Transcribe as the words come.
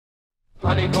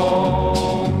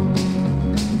honeycomb,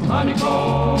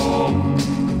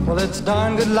 honeycomb. Well, it's a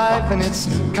darn good life, and it's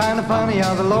kind of funny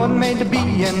how the Lord made the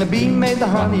bee, and the bee made the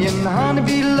honey, and the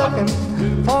honeybee looking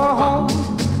for a home.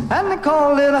 And they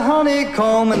called it a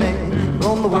honeycomb, and they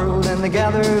roamed the world, and they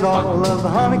gathered all of the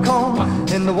honeycomb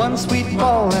in the one sweet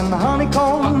fall. And the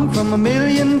honeycomb from a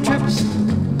million trips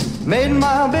made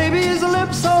my baby's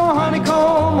lips. So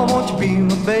honeycomb, I want you to be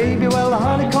my baby. Well, the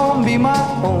honeycomb be my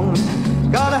own.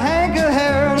 Got a hank of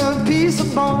hair and a piece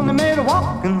of bone that made a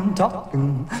walking,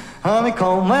 talking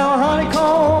honeycomb. Well,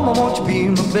 honeycomb, I want you to be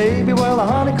my baby. Well, the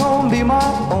honeycomb be my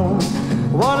own.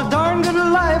 What a darn good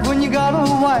life when you got a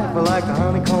wife like a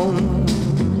honeycomb.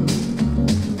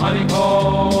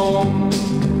 Honeycomb.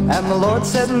 And the Lord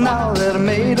said, now that I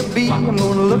made a bee, I'm gonna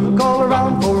look all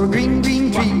around for a green,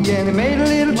 green tree. And he made a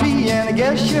little tree, and I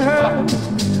guess you heard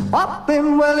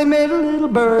whopping. Well, he made a little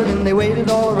bird, and they waited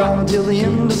all around till the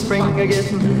end of spring,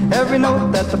 getting every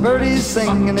note that the birdies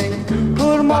sing. And they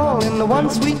put them all in the one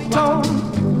sweet tone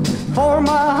for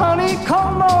my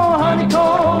honeycomb. Oh,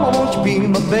 honeycomb, I want you to be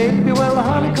my baby. Well, the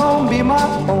honeycomb be my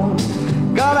own.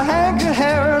 Got a hank of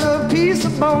hair and a piece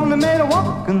of bone that made a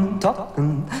walking,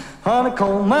 talking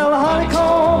honeycomb. Well, the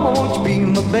honeycomb, I want you to be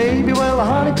my baby. Well, the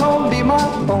honeycomb be my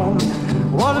own.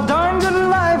 What a darn good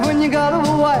life when you got a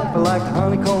wife like a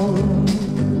honeycomb.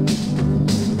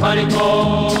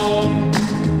 Honeycomb.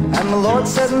 And the Lord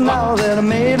said, now that I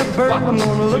made a bird, I'm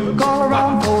gonna look all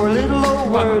around for a little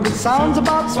old word that sounds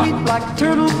about sweet like a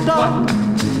turtle dove.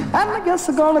 And I guess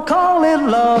I'm gonna call it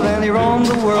love. And he roamed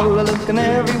the world looking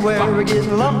everywhere,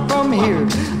 getting love from here,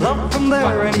 love from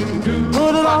there. And he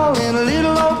put it all in a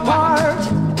little old part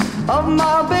of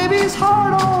my baby's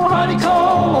heart. Oh,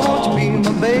 honeycomb, I want you to be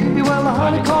my baby. Well, the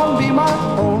honeycomb be my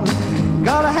own.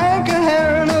 Got a hank of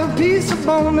hair and a piece of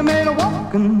bone that made a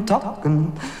walking,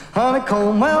 talking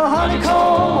honeycomb. Well, honeycomb,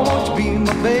 I want you to be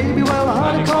my baby. Well, the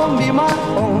honeycomb be my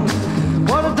own.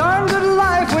 What a darn good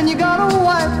life when you got a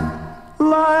wife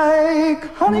like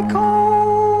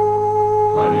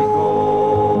honeycomb. Honeycomb.